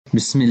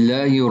بسم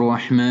الله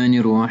الرحمن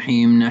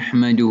الرحيم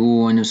نحمده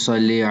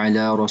ونصلي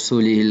على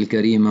رسوله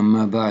الكريم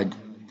أما بعد.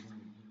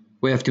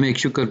 We have to make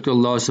shukr to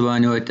Allah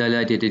subhanahu wa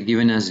ta'ala that had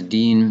given us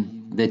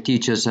Deen that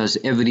teaches us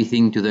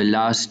everything to the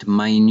last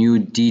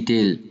minute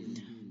detail.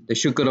 The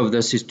shukr of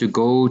this is to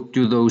go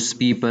to those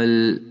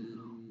people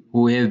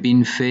who have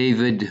been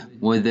favored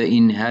with the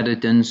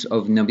inheritance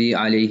of Nabi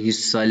alayhi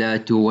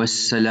salatu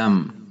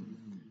wassalam.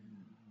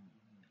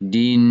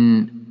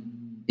 Deen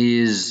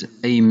is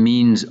a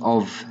means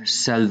of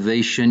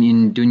salvation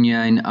in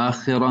dunya and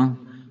akhirah.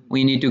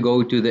 We need to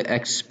go to the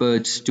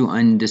experts to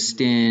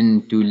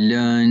understand, to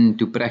learn,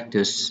 to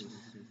practice,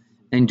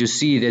 and to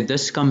see that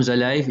this comes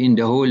alive in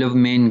the whole of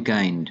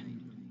mankind.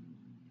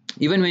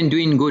 Even when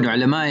doing good,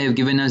 ulema have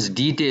given us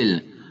detail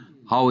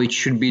how it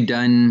should be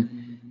done,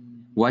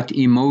 what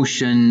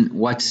emotion,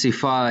 what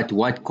sifat,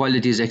 what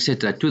qualities,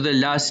 etc. to the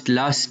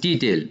last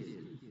detail.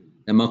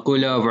 The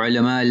maqula of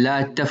ulama,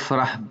 لا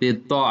تفرح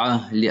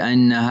بالطاعة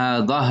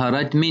لأنها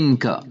ظهرت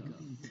منك.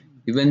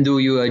 Even though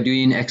you are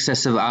doing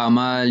excessive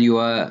amal, you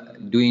are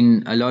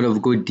doing a lot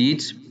of good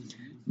deeds,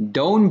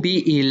 don't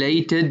be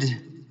elated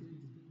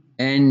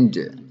and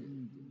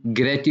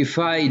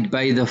gratified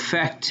by the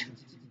fact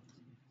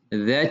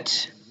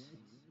that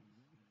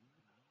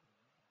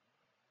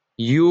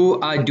you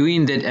are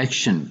doing that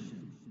action,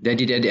 that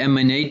it had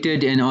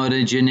emanated and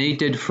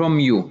originated from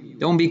you.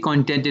 Don't be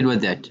contented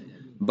with that.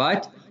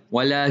 But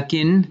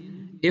ولكن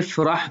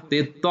افرح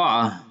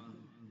بالطاعة,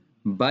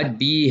 but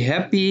be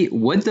happy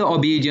with the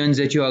obedience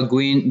that you are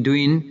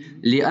doing.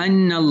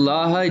 لأن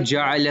الله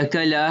جعلك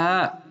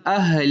لها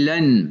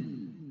أهلا.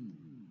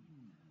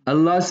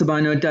 Allah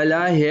subhanahu wa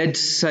ta'ala had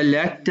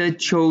selected,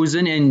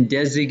 chosen and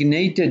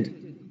designated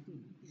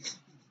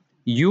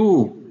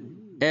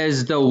you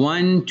as the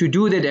one to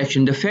do that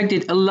action. The fact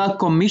that Allah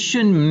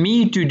commissioned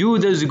me to do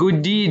this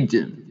good deed,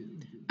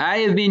 I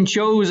have been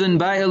chosen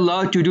by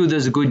Allah to do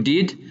this good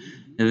deed,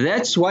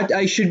 that's what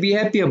I should be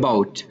happy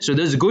about. So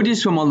this good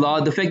is from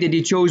Allah. The fact that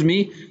He chose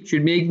me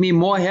should make me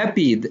more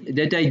happy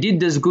that I did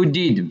this good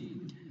deed.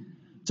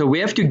 So we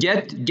have to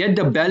get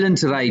the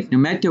balance right, no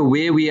matter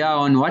where we are,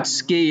 on what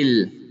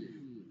scale.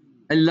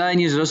 Allah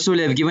and His Rasul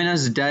have given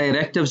us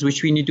directives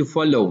which we need to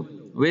follow,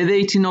 whether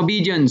it's in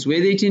obedience,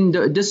 whether it's in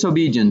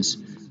disobedience.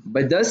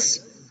 But thus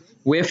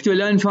we have to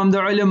learn from the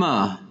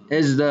ulama,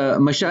 as the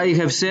mashayikh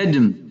have said,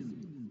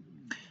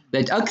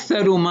 that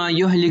أكثر ما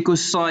يهلك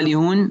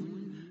الصالحون,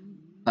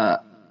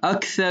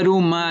 أكثر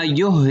ما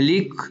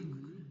يهلك,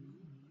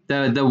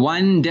 the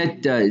one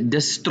that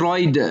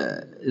destroyed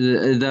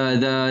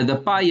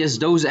the pious,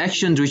 those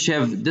actions which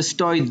have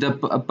destroyed the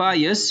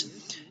pious,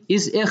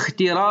 is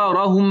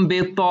اخترارهم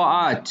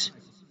بالطاعات.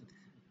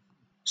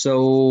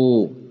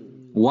 So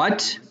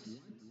what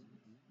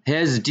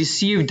has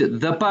deceived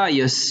the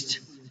pious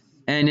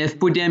and have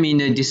put them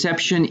in a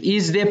deception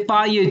is their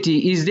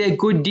piety, is their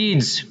good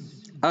deeds.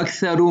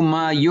 أكثر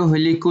ما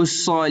يهلك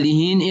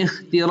الصالحين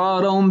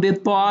اخترارهم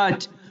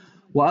بالطاعات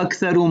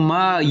وأكثر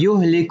ما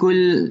يهلك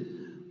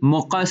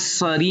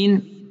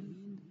المقصرين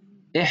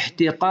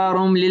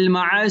احتقارهم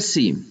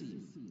للمعاصي.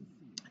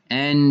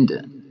 And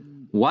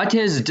what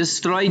has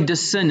destroyed the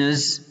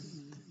sinners,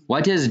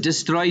 what has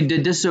destroyed the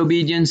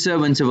disobedient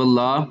servants of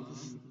Allah,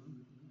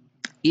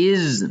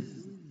 is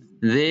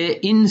the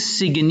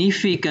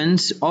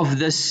insignificance of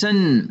the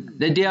sin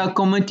that they are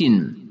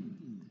committing.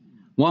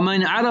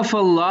 وَمَنْ عَرَفَ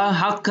اللَّهَ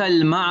حَقَّ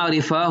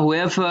الْمَعْرِفَةِ,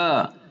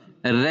 whoever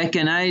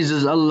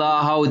recognizes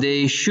Allah how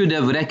they should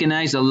have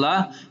recognized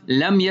Allah,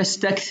 لَمْ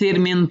يَسْتَكْثِرْ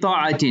مِنْ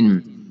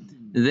طَاعَةٍ,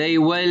 they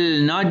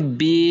will not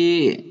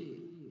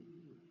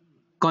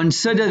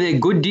consider their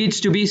good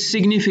deeds to be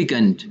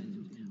significant.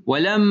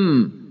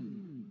 وَلَمْ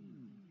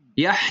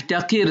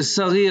يَحْتَقِرْ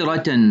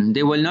صَغِيرَةً,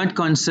 they will not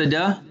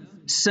consider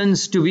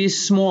sins to be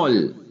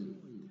small.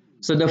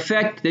 So the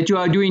fact that you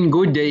are doing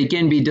good, there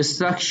can be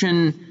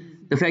destruction.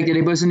 The fact that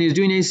a person is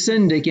doing a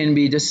sin, there can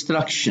be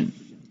destruction.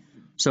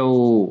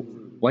 So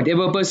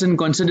whatever a person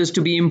considers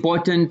to be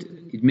important,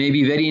 it may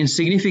be very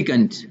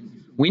insignificant.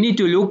 We need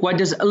to look, what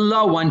does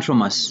Allah want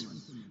from us?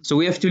 So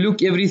we have to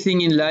look everything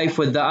in life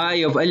with the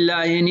eye of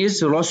Allah and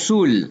His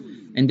Rasul,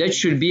 and that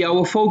should be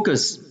our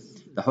focus.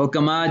 The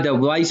hukama, the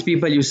wise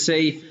people, you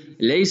say,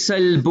 لَيْسَ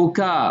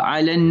الْبُكَى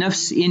عَلَى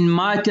النَّفْسِ إِن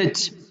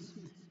مَاتَتْ,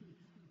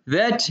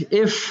 that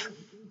if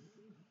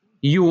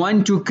you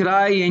want to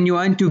cry and you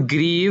want to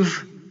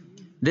grieve,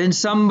 then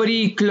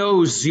somebody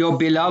close, your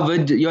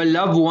beloved, your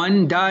loved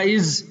one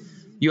dies,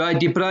 you are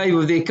deprived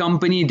of their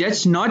company,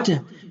 that's not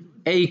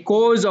a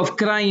cause of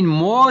crying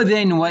more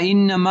than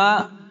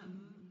وَإِنَّمَا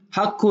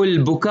حَقُّ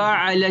الْبُكَاءِ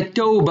عَلَى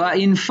التَّوْبَةِ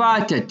إِن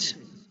فَاتَتْ,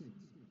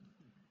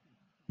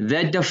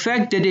 that the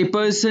fact that a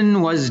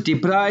person was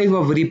deprived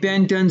of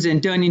repentance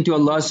and turned to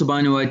Allah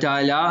subhanahu wa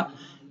ta'ala,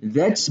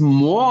 that's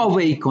more of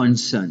a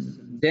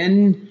concern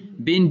than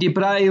being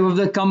deprived of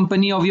the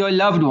company of your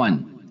loved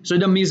one. So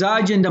the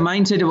mizaj and the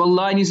mindset of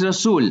Allah and His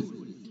Rasul.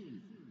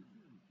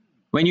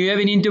 When you have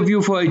an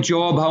interview for a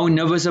job, how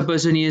nervous a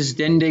person is,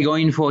 then they go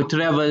in for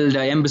travel,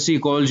 the embassy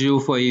calls you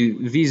for a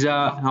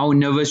visa, how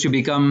nervous you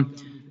become.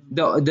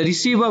 the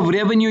receiver of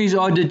revenue is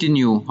auditing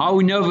you. How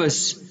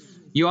nervous.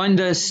 You're on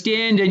the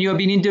stand and you're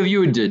being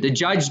interviewed. The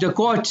judge, the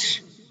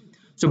court.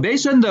 So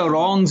based on the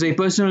wrongs, a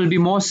person will be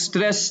more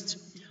stressed.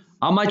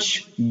 How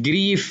much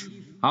grief,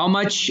 how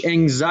much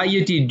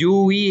anxiety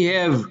do we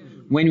have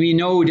when we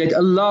know that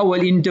Allah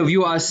will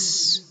interview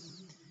us?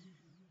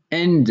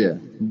 And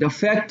the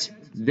fact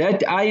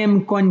that I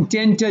am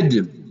contented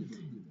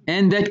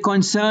and that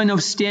concern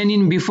of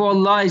standing before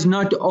Allah is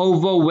not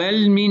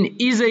overwhelming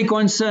is a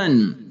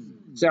concern.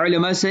 So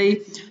ulama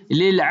say,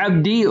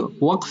 لِلْعَبْدِ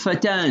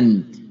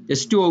وَقْفَتَانِ.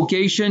 There's two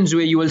occasions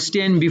where you will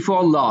stand before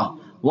Allah.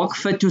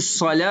 وَقْفَةُ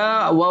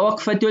الصَّلَاةِ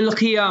وَوَقْفَةُ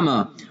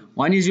الْقِيَامَةِ.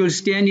 One is you'll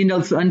stand in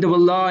the front of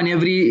Allah and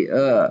every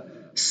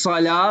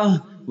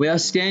salah, we are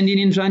standing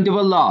in front of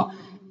Allah.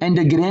 And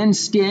the grand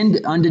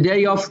stand on the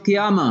day of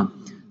Qiyamah.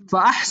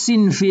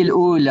 فَأَحْسِنْ فِي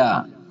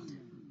الْأُولَى.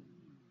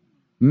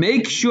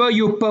 Make sure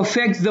you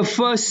perfect the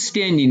first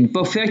standing,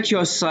 perfect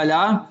your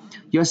salah.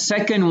 Your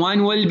second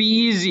one will be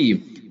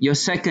easy. Your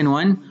second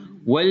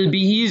one will be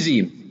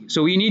easy.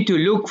 So we need to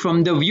look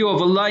from the view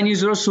of Allah and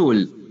His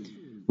Rasul.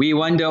 We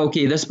wonder,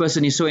 okay, this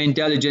person is so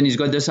intelligent, he's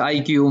got this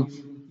IQ.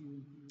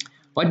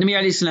 What Nabi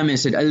alayhi salam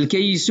has said,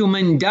 Al-Kaysu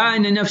man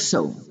dana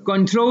nafsahu.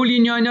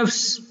 Controlling your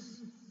nafs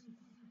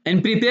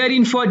and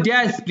preparing for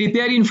death,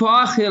 preparing for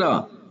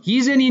akhirah.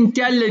 He's an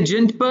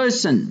intelligent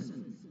person.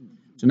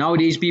 So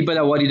nowadays people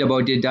are worried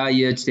about their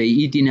diets, their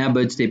eating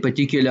habits, their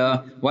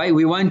particular. Why?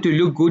 We want to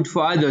look good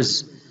for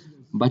others.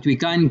 But we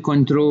can't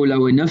control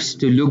our nafs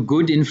to look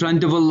good in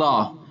front of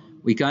Allah.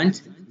 We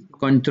can't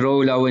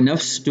control our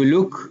nafs to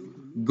look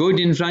good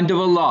in front of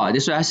Allah.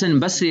 This is what Hasan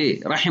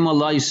Basry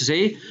rahimahullah used to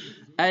say,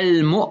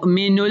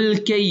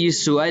 Al-Mu'minul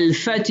Kaysu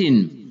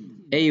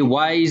Al-Fatin. A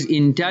wise,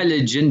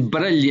 intelligent,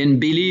 brilliant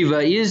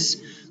believer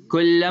is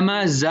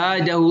Kullama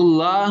Zadahu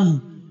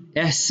Allah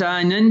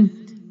Ihsanan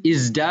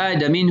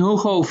Izdada minhu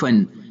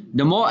khawfan.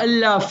 The more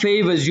Allah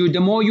favors you,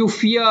 the more you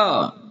fear.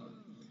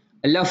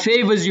 Allah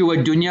favors you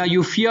with dunya,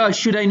 you fear,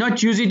 should I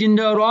not use it in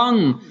the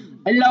wrong?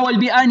 Allah will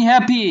be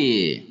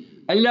unhappy.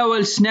 Allah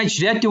will snatch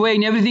that away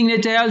and everything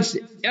that else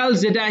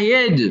that I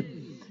had.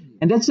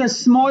 And that's a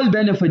small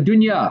benefit,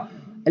 dunya.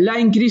 Allah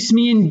increase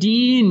me in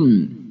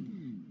Deen,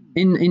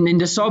 in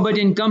the sohbat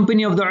and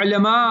company of the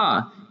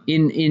ulema,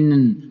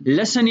 in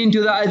listening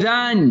to the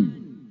adhan,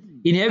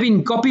 in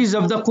having copies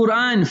of the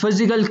Qur'an,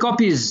 physical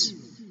copies,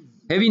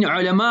 having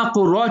ulama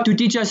qurra to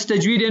teach us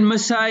tajweed and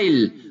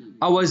masail.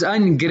 I was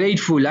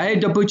ungrateful. I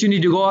had the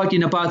opportunity to go out in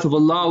the path of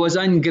Allah. I was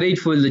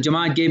ungrateful. The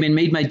Jamaat came and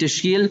made my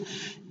tashkil.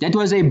 That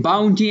was a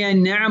bounty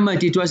and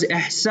ni'mat. It was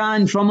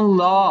ihsan from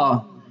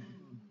Allah.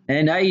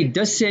 And I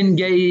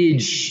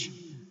disengage.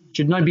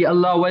 Should not be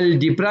Allah will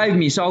deprive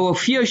me. So our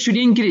fear should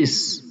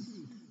increase.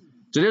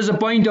 So there's a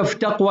point of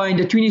taqwa in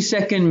the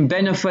 22nd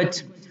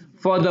benefit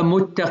for the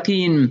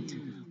muttaqeen.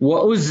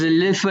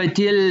 وَأُزْلِفَتِ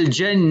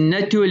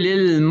الْجَنَّةُ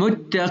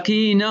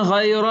لِلْمُتَّقِينَ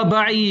غَيْرَ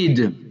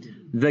بَعِيدٍ.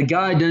 The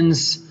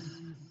gardens,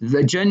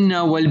 the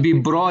Jannah will be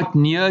brought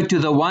near to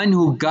the one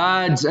who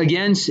guards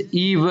against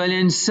evil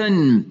and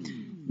sin.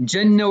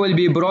 Jannah will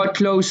be brought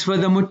close for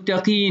the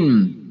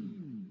muttaqeen.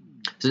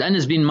 So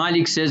Anas bin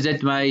Malik says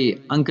that my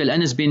uncle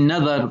Anas bin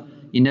Nadar,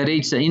 he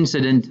narrates the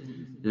incident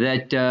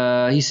that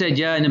he said,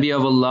 Ya Nabi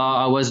of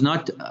Allah, I was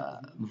not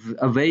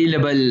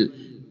available,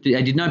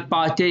 I did not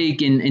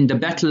partake in the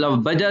battle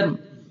of Badr,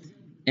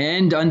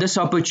 and on this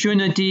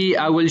opportunity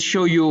I will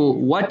show you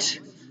what?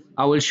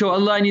 I will show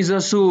Allah and His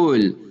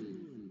Rasul.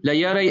 La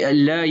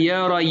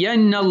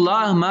yarayanna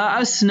Allah ma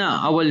asna.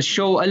 I will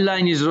show Allah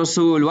and His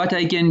Rasul what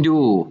I can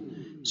do.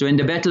 So when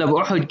the battle of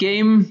Uhud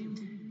came,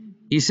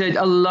 he said,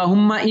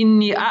 Allahumma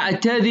inni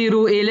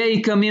a'tadhiru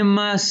ilayka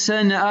mimma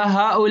sana'a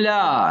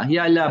ha'ula.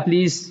 Ya Allah,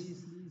 please,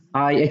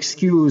 I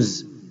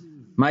excuse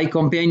my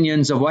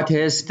companions of what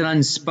has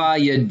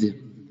transpired.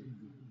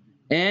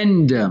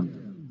 And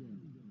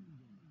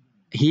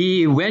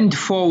he went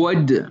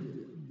forward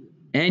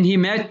and he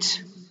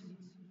met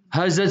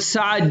Hazrat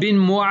Sa'ad bin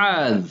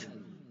Mu'adh,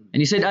 and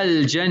he said,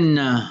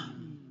 Al-Jannah,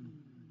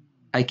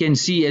 I can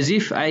see as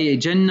if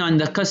Jannah on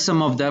the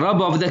qasam of the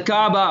Rabb of the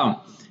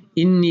Kaaba,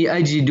 Inni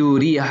ajidu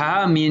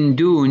riha min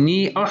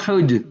duni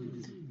Uhud.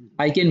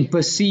 I can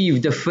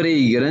perceive the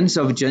fragrance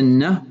of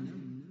Jannah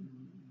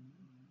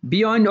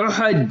beyond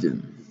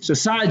Uhud. So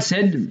Sa'ad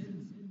said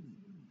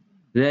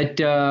that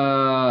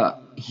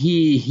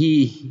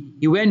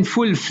he went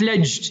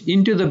full-fledged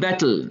into the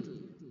battle.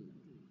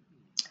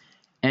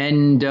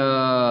 And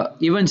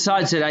even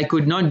Sa'ad said, I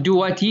could not do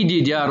what he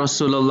did, Ya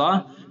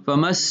Rasulullah.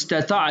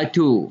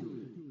 فَمَسْتَطَعْتُ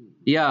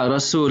Ya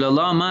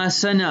Rasulullah ma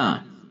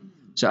sana.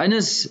 So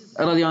Anas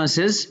radiallahu anh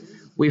says,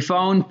 we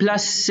found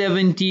plus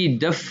 70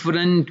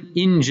 different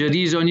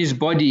injuries on his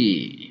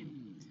body.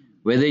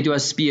 Whether it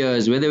was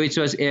spears, whether it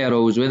was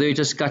arrows, whether it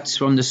was cuts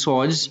from the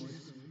swords.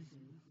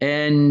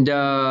 And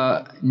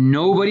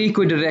nobody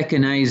could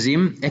recognize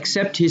him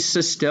except his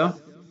sister,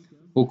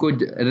 who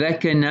could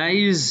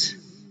recognize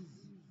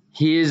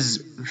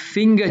his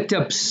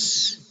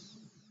fingertips.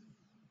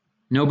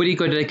 Nobody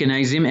could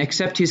recognize him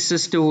except his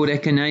sister, who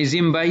recognized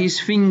him by his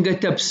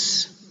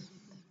fingertips.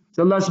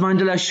 So Allah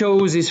subhanahu wa ta'ala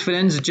shows His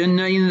friends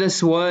Jannah in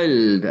this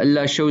world.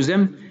 Allah shows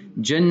them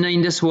Jannah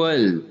in this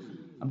world.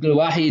 Abdul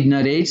Wahid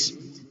narrates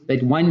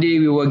that one day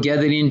we were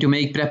gathering to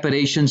make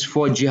preparations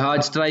for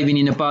jihad, striving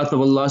in the path of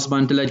Allah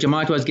subhanahu wa ta'ala.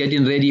 Jamaat was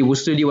getting ready,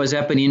 Wustudi was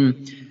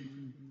happening.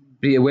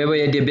 Whoever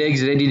had their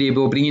bags ready, they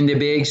were bringing their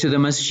bags to the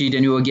masjid,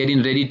 and we were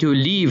getting ready to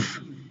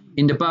leave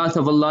in the path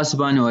of Allah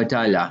subhanahu wa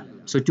ta'ala.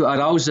 So to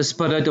arouse the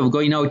spirit of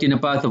going out in the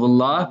path of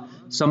Allah,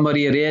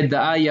 somebody read the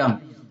ayah,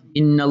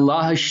 إِنَّ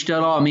اللَّهَ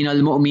اشْتَرَى مِنَ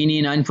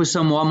الْمُؤْمِنِينَ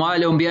أَنفُسَهُمْ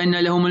وَأَمْوَالَهُمْ بِأَنَّ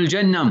لَهُمُ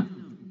الْجَنَّةِ.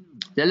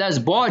 Allah has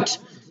bought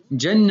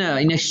Jannah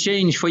in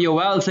exchange for your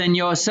wealth and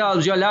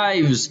yourselves, your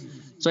lives.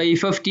 So a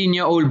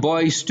 15-year-old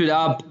boy stood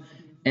up,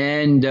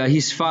 and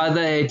his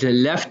father had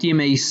left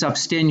him a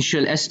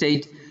substantial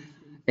estate,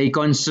 a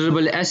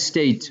considerable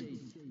estate.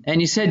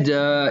 And he said,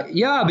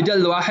 Ya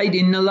Abdul Wahid,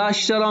 Inna Allah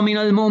ashtara min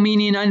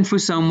al-mu'minin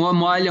anfusahum wa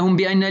amwalahum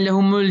bi anna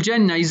lahumul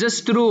jannah. Is this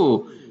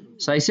true?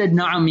 So I said,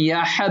 Na'am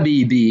ya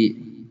habibi,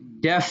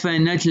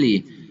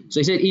 definitely. So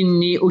he said,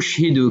 Inni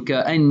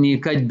ushhiduka anni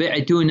kad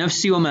bi'tu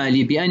nafsi wa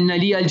mali bi anna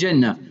li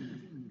al-jannah.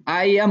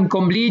 I am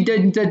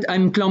completing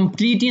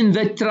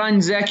the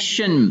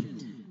transaction.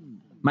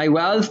 My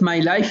wealth, my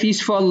life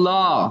is for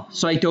Allah.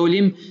 So I told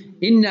him,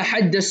 Inna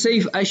hadd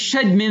as-sayf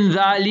ashad min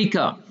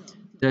dhalika.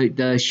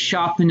 The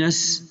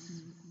sharpness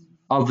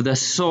of the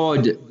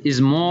sword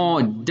is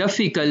more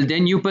difficult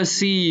than you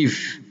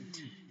perceive.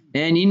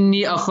 And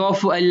inni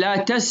akhafu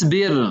alla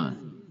tasbir.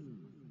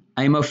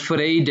 I'm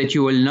afraid that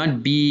you will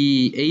not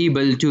be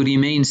able to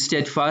remain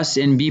steadfast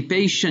and be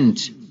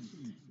patient,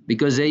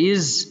 because there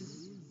is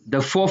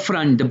the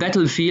forefront, the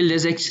battlefield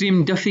has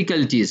extreme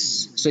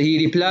difficulties. So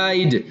he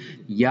replied,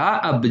 Ya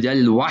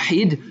Abdul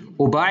Wahid,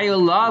 ubai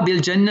Allah bil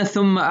jannah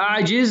thumma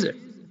a'jiz.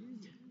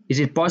 Is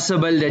it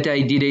possible that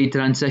I did a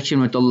transaction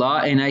with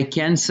Allah and I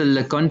cancel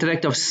the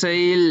contract of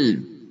sale?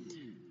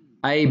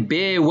 I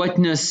bear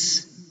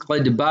witness,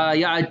 قَدْ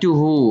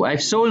بَايَعْتُهُ,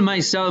 I've sold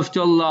myself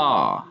to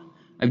Allah.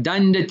 I've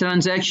done the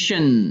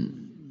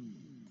transaction.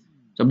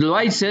 So Abdul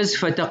Wahid says,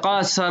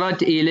 فَتَقَاصَرَتْ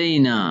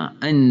إِلَيْنَا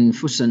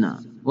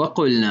أَنفُسَنَا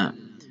وَقُلْنَا.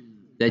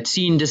 That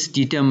seeing this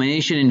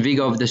determination and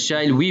vigor of the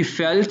child, we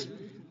felt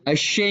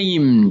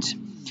ashamed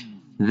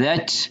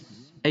that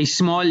a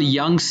small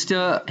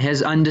youngster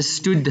has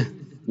understood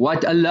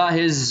what Allah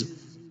has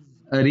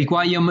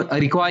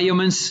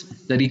requirements,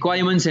 the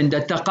requirements and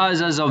the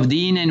taqazas of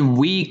Deen, and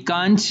we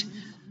can't.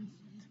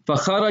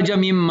 فَخَرَجَ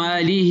مِن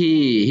مَالِهِ,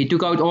 he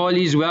took out all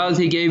his wealth,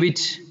 he gave it.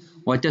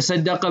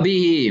 وَتَصَدَّقَ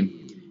بِهِ,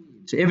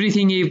 so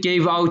everything he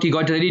gave out, he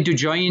got ready to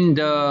join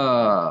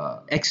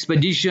the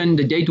expedition.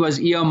 The date was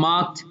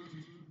earmarked,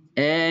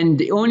 and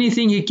the only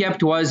thing he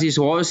kept was his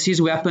horse,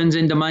 his weapons,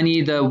 and the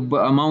money, the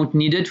amount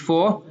needed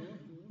for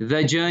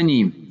the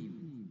journey.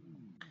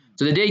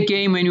 So the day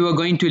came when we were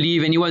going to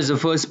leave, and he was the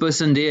first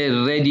person there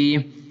ready,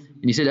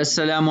 and he said,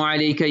 Assalamu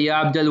alayka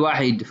ya Abdul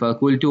Wahid.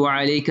 Fakultu wa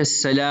alayka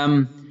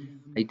assalam.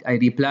 I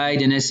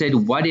replied and I said,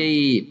 what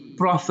a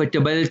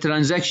profitable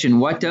transaction,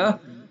 what a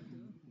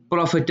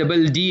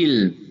profitable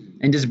deal.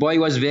 And this boy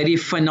was very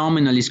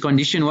phenomenal, his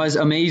condition was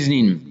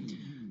amazing.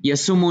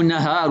 Yasumu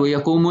nahar wa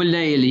yaqumu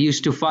al-layl, he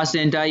used to fast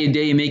the entire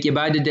day, make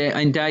ibadah the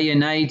entire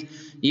night.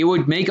 He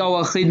would make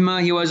our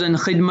khidmah, he was on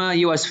khidmah,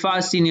 he was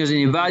fasting, he was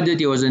in ibadat,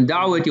 he was in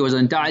da'wat, he was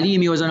on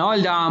ta'aleem, he was on all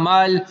the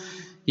amal.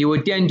 He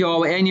would tend to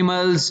our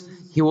animals,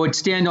 he would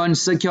stand on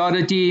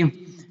security,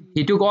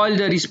 he took all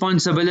the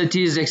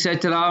responsibilities,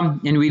 etc.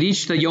 And we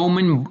reached the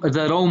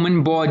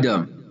Roman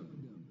border.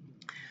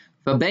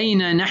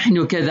 فَبَيْنَ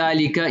نَحْنُ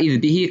كَذَلِكَ إِذْ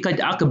بِهِ قَدْ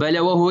أَقْبَلَ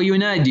وَهُوَ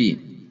يُنَادِي.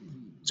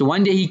 So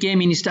one day he came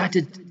and he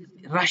started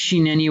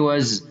rushing, and he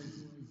was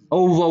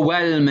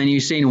overwhelmed, and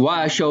he's saying,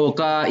 وَشَوْقَ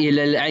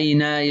إِلَى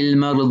الْعَيْنَاءِ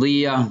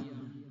الْمَرْضِيَّةِ,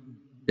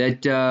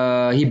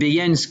 that he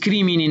began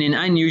screaming in an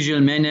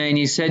unusual manner, and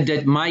he said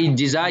that my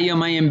desire,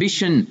 my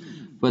ambition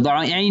for the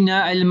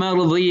Ainaa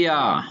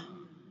Mardhiyyah,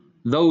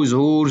 those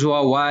hurs who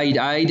are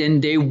wide-eyed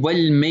and they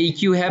will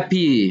make you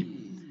happy.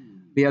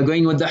 We are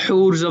going with the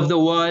hurs of the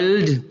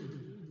world,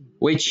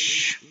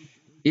 which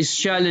is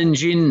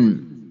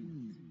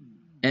challenging,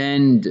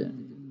 and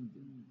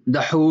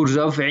the hurs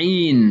of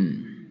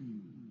Ain.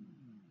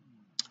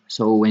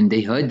 So when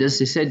they heard this,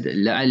 they said,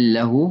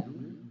 لَعَلَّهُ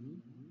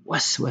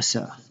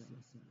وَسْوَسَ.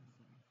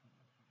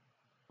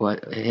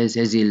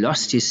 Has he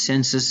lost his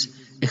senses?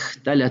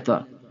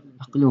 اختلط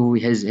عقله,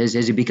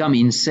 has he become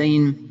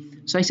insane?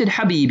 So I said,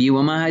 Habibi,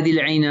 وَمَا هَذِي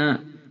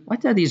الْعَيْنَا,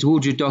 what are these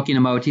hoods you're talking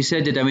about? He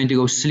said that I went to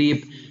go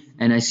sleep,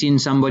 and I seen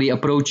somebody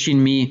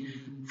approaching me.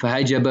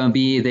 فَهَجَبَ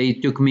بِي, they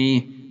took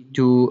me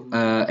to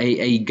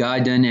a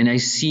garden, and I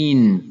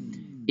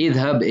seen,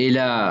 اذهب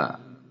إلى,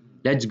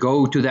 let's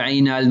go to the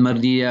Ainaa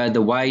Mardhiyyah,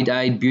 the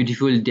wide-eyed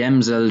beautiful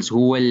damsels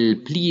who will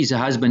please a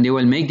husband. They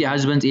will make their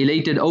husbands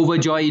elated,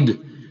 overjoyed.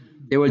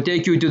 They will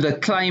take you to the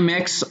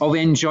climax of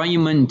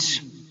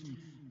enjoyment.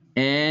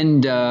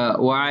 And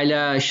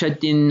وعلى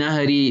شط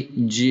النهر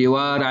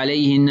جوار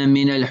عليهن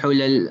من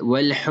الحلل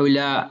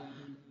والحلا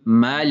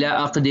ما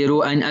لا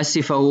أقدر أن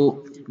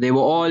أصفه. They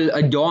were all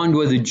adorned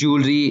with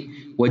jewelry,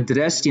 were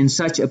dressed in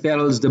such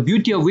apparels, the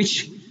beauty of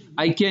which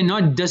I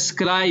cannot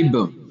describe.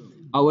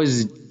 I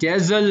was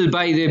dazzled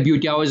by their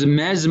beauty. I was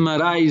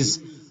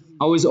mesmerized.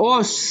 I was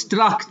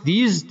awestruck.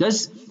 This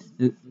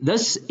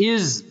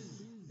is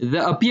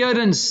the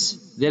appearance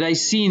that I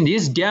seen.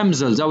 These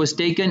damsels, I was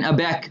taken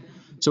aback.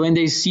 So when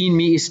they seen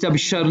me,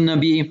 istabsharna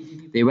bi,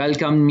 they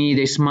welcomed me,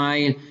 they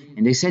smiled,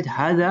 and they said,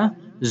 "Hada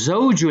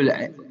zawjul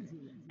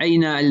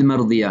Ainaa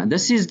Mardhiyyah."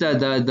 This is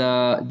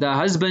the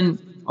husband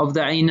of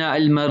the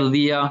Ainaa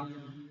Mardhiyyah.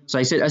 So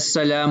I said,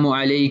 "Assalamu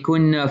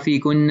alaykunna fi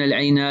kunna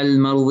al-Ainaa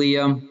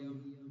Mardhiyyah."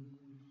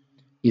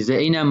 Is the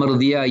Ainaa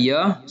Mardhiyyah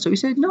here? So he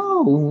said,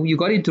 "No, you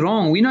got it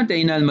wrong. We're not the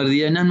Ainaa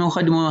Mardhiyyah. Nahnu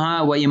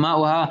khadmuha wa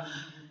ima'uha."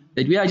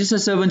 That we are just a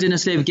servant and a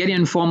slave. Carry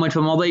on forward.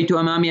 From Adai to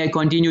Amami, I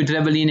continued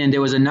traveling, and there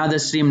was another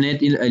stream,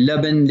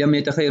 Laban lam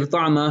yatakhayr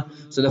ta'ama.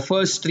 So the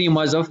first stream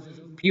was of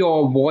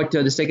pure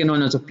water, the second one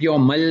was of pure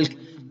milk,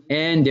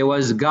 and there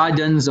was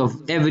gardens of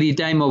every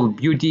time of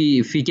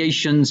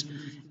beautifications,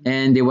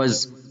 and there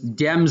was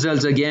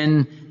damsels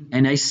again,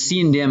 and I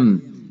seen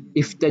them.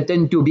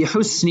 Iftatantu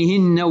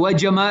bihusnihinna wa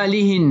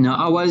jamalihinna.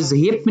 I was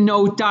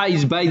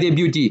hypnotized by their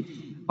beauty.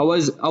 I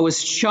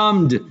was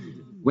charmed.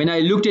 When I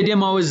looked at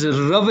them, I was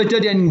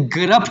riveted and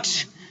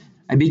gripped.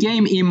 I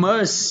became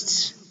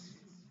immersed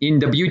in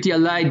the beauty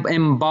Allah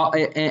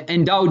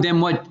endowed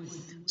them with.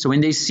 So when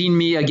they seen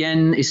me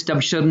again,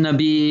 istabsharna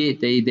bi,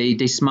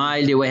 they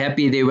smiled, they were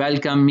happy, they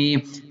welcomed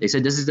me. They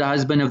said, "This is the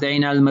husband of the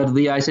Ainaa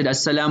Mardhiyyah." I said,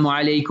 "Assalamu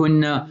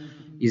alaykunna."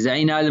 Is the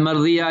Ainaa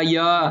Mardhiyyah?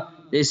 Yeah.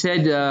 They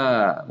said,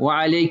 "Wa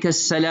alayka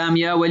salam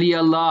ya wali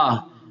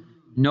Allah."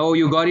 No,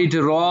 you got it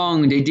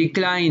wrong. They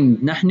declined.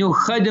 Nahnu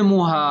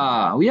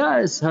khadmuha.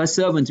 Yes, her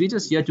servants. We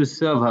just here to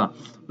serve her.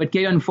 But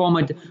carry on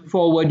forward.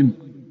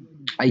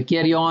 I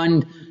carry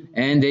on,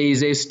 and there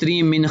is a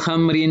stream min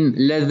khamrin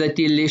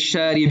ladhatil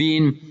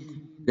lisharibin,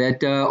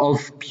 that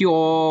of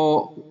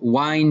pure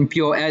wine,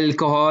 pure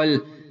alcohol,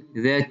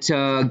 that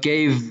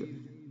gave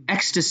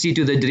ecstasy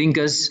to the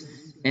drinkers.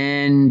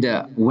 And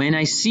when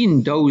I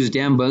seen those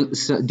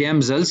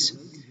damsels,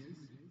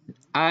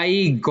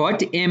 I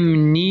got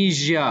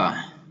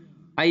amnesia.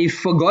 I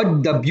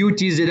forgot the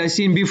beauties that I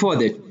seen before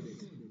that.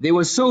 They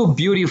were so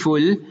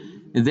beautiful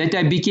that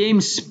I became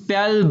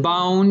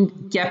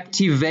spellbound,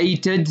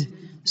 captivated,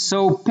 so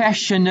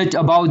passionate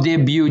about their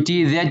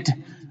beauty that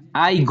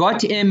I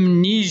got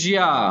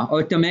amnesia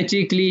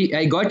automatically.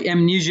 I got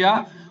amnesia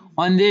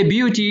on their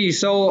beauty.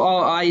 So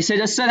I said,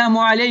 "Assalamu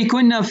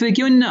alaykunna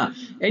fikunna.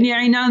 Any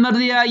Ainaa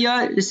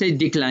Mardhiyyah?" They said,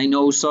 "Decline."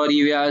 "Oh,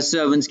 sorry, we are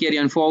servants. Carry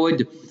on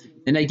forward."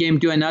 Then I came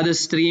to another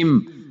stream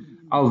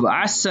of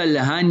asal,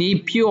 honey,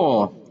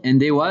 pure, and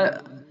they were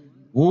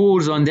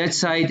Hurs on that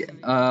side,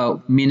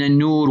 min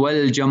an-nur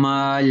wal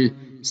jamal,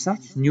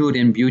 such nur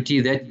and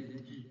beauty that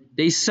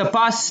they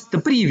surpassed the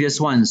previous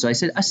ones. So I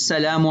said,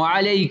 "Assalamu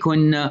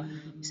alaykum."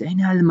 He said,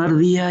 "Ainaa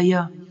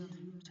Mardhiyyah?"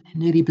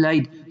 And they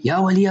replied,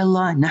 "Ya wali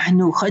Allah,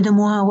 nahnu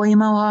khadamuha wa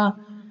imawha."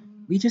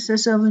 We just are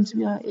servants,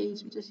 we are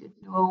aides, we just do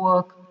our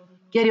work.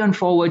 Carry on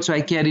forward. So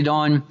I carried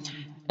on,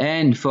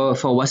 and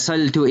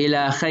فوصلت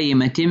إلى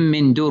خيمة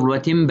من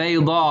درة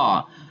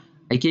بيضاء.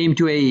 I came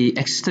to a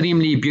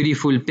extremely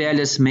beautiful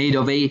palace made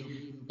of a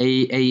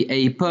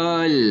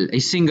pearl, a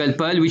single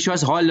pearl which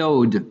was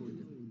hollowed.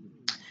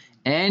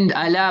 And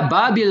ala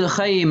babil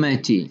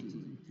khaymati,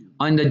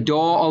 on the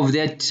door of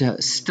that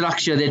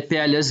structure, that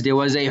palace, there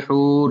was a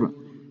hur.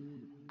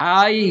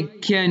 I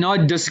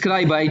cannot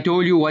describe. I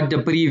told you what the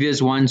previous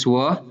ones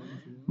were,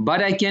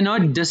 but I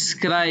cannot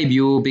describe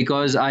you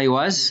because I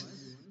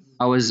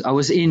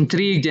was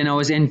intrigued and I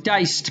was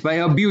enticed by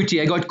her beauty.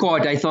 I got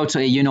caught. I thought, so,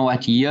 you know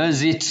what?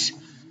 Here's it.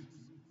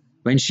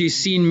 When she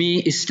seen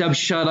me,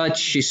 istabsharat,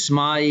 she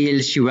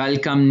smiled, she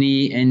welcomed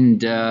me,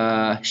 and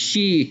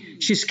she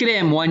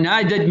screamed,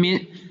 وَنَادَتْ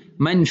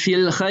مَنْ فِي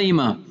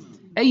الْخَيْمَةِ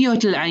أَيُّهَا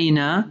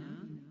الْعَيْنَى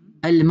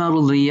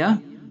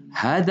الْمَرْضِيَّةِ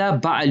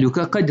هَذَا بَعْلُكَ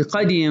قَدْ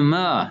قَدِمَ.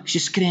 She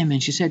screamed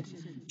and she said,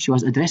 she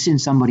was addressing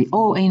somebody,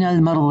 "Oh, Ainaa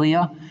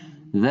Mardhiyyah,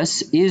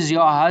 this is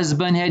your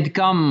husband had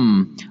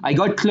come." I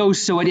got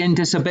closer with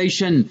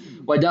anticipation.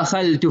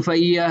 وَدَخَلْتُ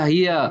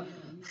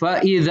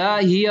فإذا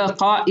هي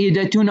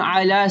قائدة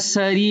على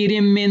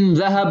سرير من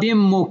ذهب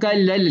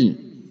مكلل.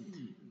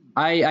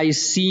 I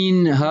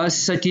seen her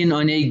sitting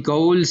on a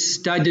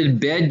gold-studded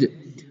bed,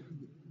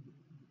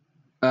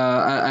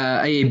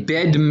 a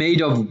bed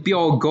made of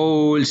pure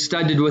gold,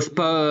 studded with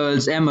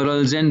pearls,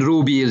 emeralds, and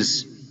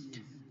rubies.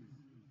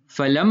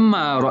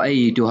 فلما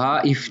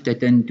رأيتها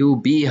افتتنت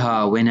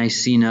بها. When I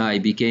seen her, I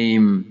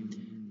became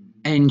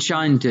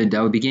enchanted,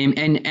 I became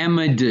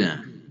enamored.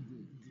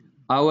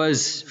 I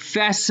was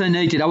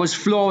fascinated, I was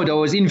floored, I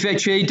was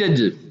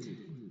infatuated.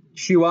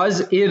 She was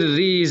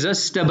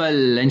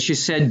irresistible, and she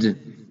said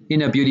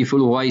in a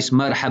beautiful voice,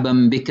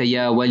 "Marhaban bika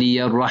ya wali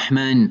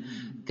ar-Rahman,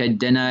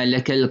 kaddana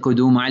laka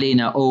al-qudum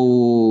alayna."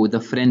 Oh, the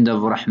friend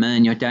of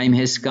Rahman, your time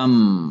has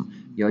come.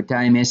 Your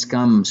time has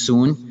come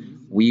soon.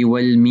 We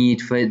will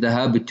meet.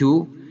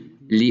 فذهبت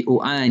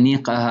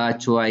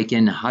لأعانقها, so I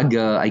can hug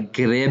her. I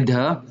grabbed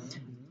her.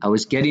 I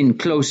was getting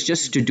close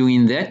just to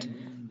doing that.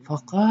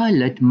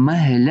 فقالت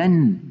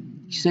مهلا.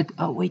 She said,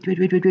 "Oh, wait. A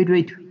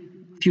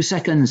few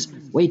seconds.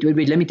 Wait.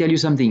 Let me tell you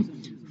something."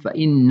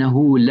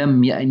 فإنه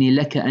لم يأن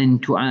لك أن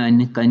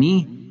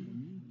تعانقني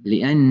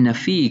لأن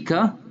فيك,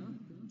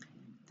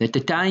 that the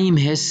time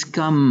has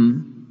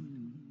come,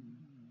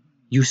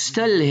 you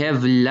still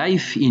have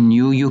life in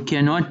you, you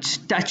cannot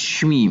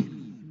touch me.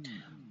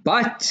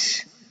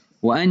 But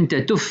وأنت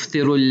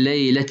تفطر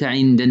الليلة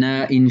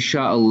عندنا إن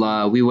شاء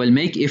الله, we will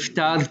make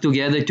iftar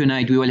together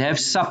tonight, we will have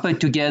supper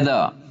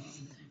together.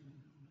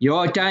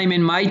 Your time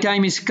and my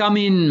time is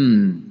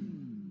coming,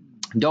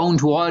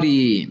 don't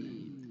worry.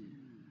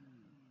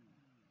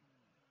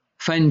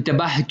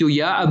 فانتبهت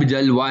يا عبد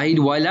الواحد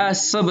ولا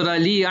صبر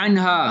لي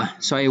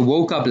عنها. So I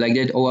woke up like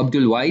that. Oh,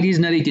 Abdul Wahid, he's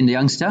narrating, the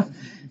youngster.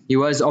 He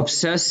was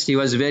obsessed, he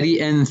was very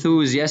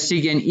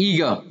enthusiastic and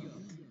eager.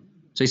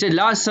 So he said,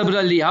 La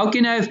sabra li, how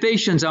can I have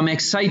patience? I'm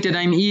excited,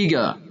 I'm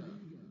eager.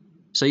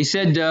 So he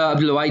said,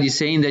 Abdul Wahid is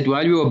saying that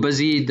while we were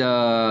busy,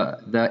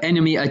 the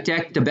enemy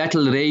attacked, the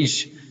battle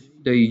raged.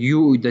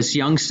 This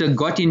youngster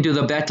got into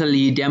the battle,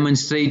 he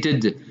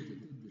demonstrated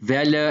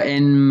valor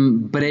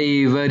and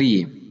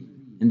bravery.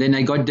 And then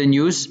I got the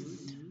news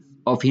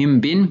of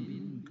him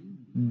being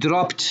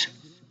dropped.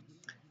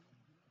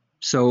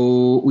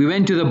 So we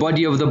went to the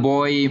body of the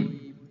boy,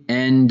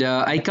 and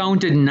I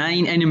counted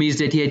 9 enemies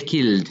that he had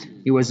killed.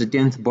 He was the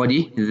 10th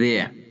body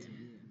there.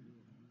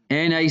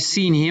 And I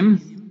seen him,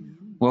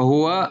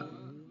 blood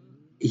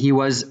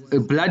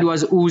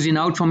was oozing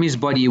out from his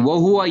body.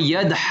 وَهُوَ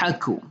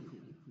يَضْحَكُ,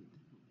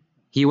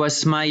 he was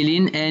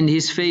smiling and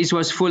his face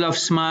was full of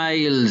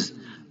smiles.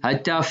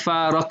 حَتَّى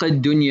فَارَقَ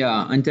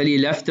الدُّنْيَا, until he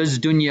left this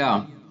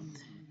dunya.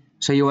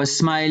 So he was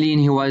smiling,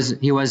 he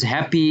was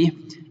happy,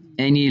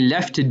 and he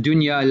left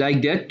dunya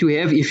like that to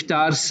have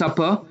iftar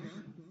supper.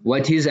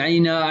 What is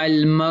Ainaa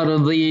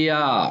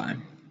Mardhiyyah?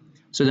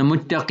 So the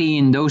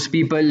muttaqeen, those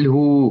people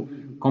who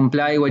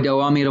comply with the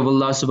awamir of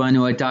Allah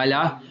subhanahu wa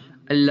ta'ala,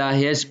 Allah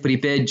has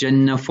prepared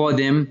Jannah for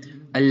them.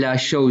 Allah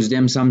shows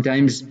them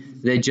sometimes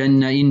the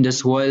Jannah in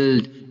this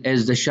world,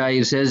 as the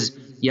shair says,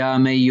 Ya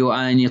man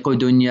yu'aniqu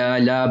dunya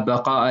la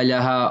baqa'a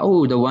laha.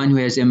 Oh, the one who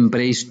has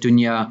embraced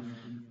dunya,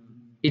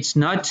 it's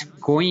not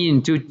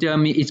going to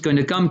it's going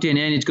to come to an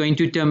end, it's going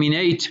to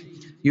terminate.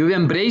 You've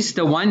embraced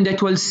the one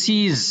that will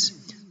cease.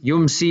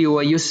 Yumsi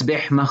wa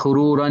yusbih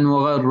makhruran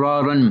wa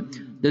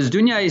gharraran. This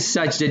dunya is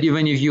such that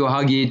even if you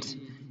hug it,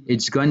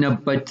 it's gonna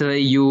betray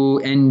you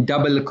and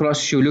double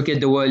cross you. Look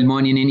at the world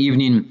morning and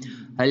evening.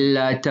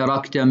 Halla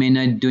tarakta min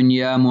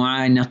ad-dunya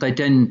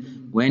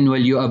mu'anaqatan. When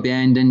will you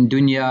abandon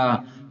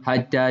dunya?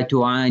 Hatta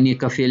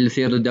tu'anika fil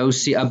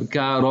firdausi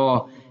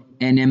abkara,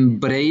 and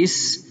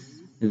embrace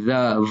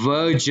the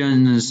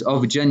virgins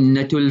of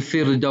Jannatul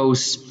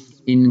Firdaus.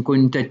 In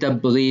kunta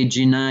tabghi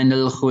jinan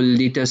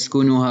al-khuldi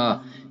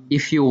taskunuha.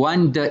 If you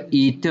want the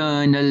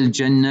eternal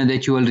Jannah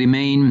that you will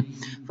remain,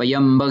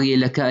 فَيَنْبَغِي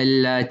لَكَ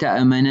أَلَّا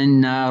تَأْمَنَ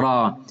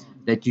النَّارَ,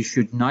 that you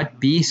should not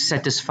be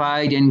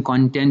satisfied and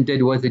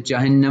contented with the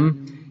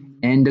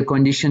Jahannam and the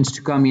conditions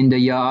to come in the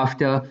year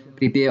after.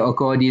 Prepare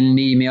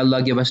accordingly. May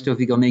Allah give us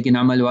tawfiq of making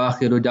amal. Wa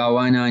akhiru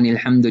da'wana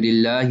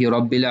alhamdulillahi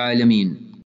rabbil alameen.